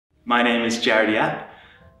My name is Yapp.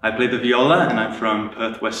 I play the viola and I'm from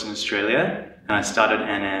Perth, Western Australia, and I started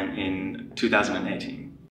NM in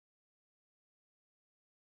 2018.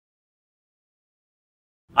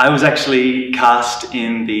 I was actually cast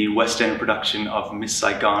in the West End production of Miss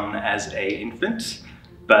Saigon as an infant,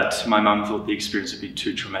 but my mum thought the experience would be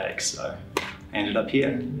too traumatic, so I ended up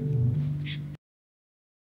here.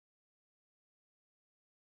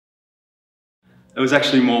 It was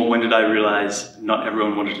actually more, when did I realise not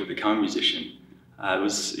everyone wanted to become a musician? It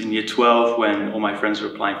was in year 12 when all my friends were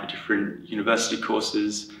applying for different university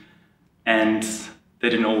courses and they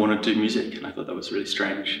didn't all want to do music, and I thought that was really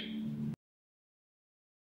strange.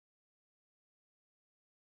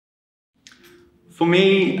 For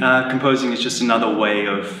me, composing is just another way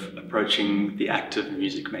of approaching the act of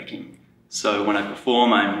music making. So when I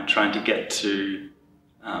perform, I'm trying to get to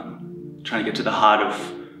the heart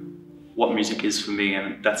of what music is for me,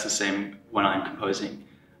 and that's the same when I'm composing.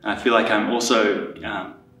 And I feel like I'm also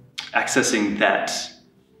accessing that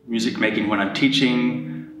music making when I'm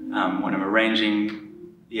teaching, when I'm arranging.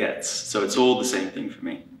 Yeah, so it's all the same thing for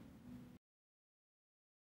me.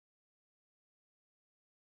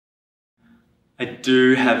 I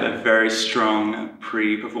do have a very strong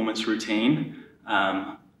pre-performance routine.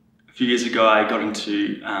 A few years ago I got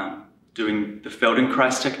into doing the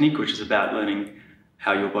Feldenkrais technique, which is about learning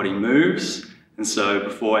how your body moves. And so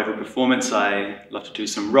before every performance I love to do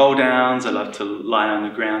some roll downs, I love to lie on the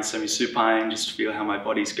ground semi-supine, just feel how my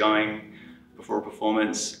body's going before a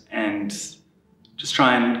performance and just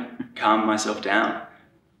try and calm myself down.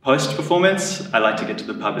 Post-performance, I like to get to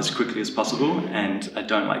the pub as quickly as possible, and I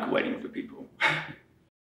don't like waiting for people.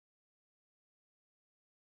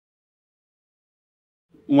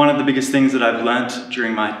 One of the biggest things that I've learnt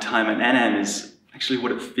during my time at NM is actually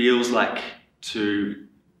what it feels like to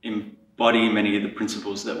embody many of the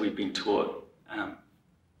principles that we've been taught.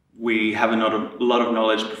 We have a lot of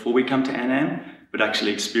knowledge before we come to NM, but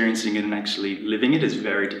actually experiencing it and actually living it is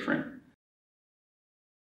very different.